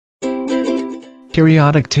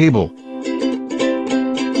Periodic table.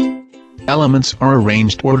 Elements are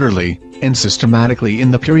arranged orderly and systematically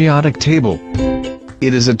in the periodic table.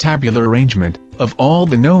 It is a tabular arrangement of all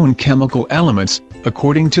the known chemical elements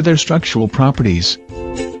according to their structural properties.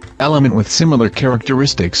 Elements with similar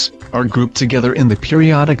characteristics are grouped together in the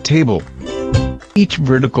periodic table. Each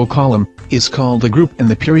vertical column is called a group in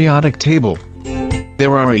the periodic table.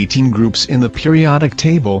 There are 18 groups in the periodic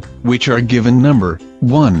table, which are given number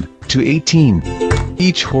 1 to 18.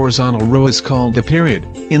 Each horizontal row is called a period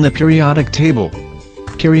in the periodic table.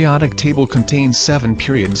 Periodic table contains 7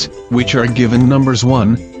 periods, which are given numbers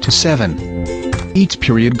 1 to 7. Each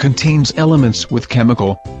period contains elements with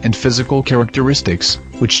chemical and physical characteristics,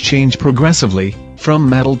 which change progressively from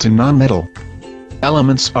metal to non-metal.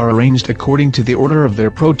 Elements are arranged according to the order of their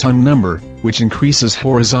proton number, which increases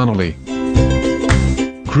horizontally.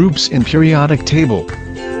 Groups in periodic table.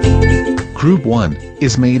 Group 1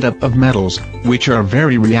 is made up of metals, which are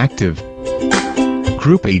very reactive.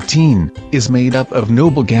 Group 18 is made up of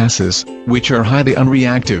noble gases, which are highly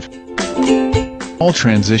unreactive. All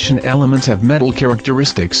transition elements have metal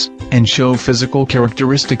characteristics, and show physical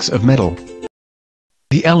characteristics of metal.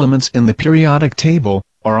 The elements in the periodic table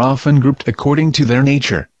are often grouped according to their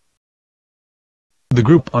nature. The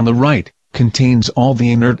group on the right contains all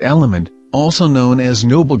the inert element, also known as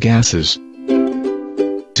noble gases.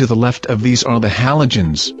 To the left of these are the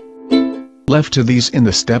halogens. Left to these in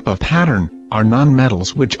the step of pattern are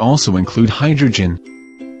nonmetals, which also include hydrogen.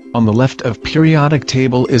 On the left of periodic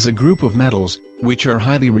table is a group of metals, which are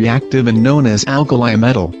highly reactive and known as alkali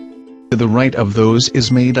metal. To the right of those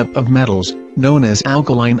is made up of metals, known as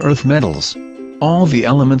alkaline earth metals. All the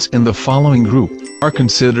elements in the following group are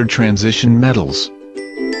considered transition metals.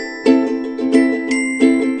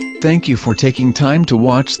 Thank you for taking time to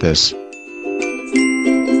watch this.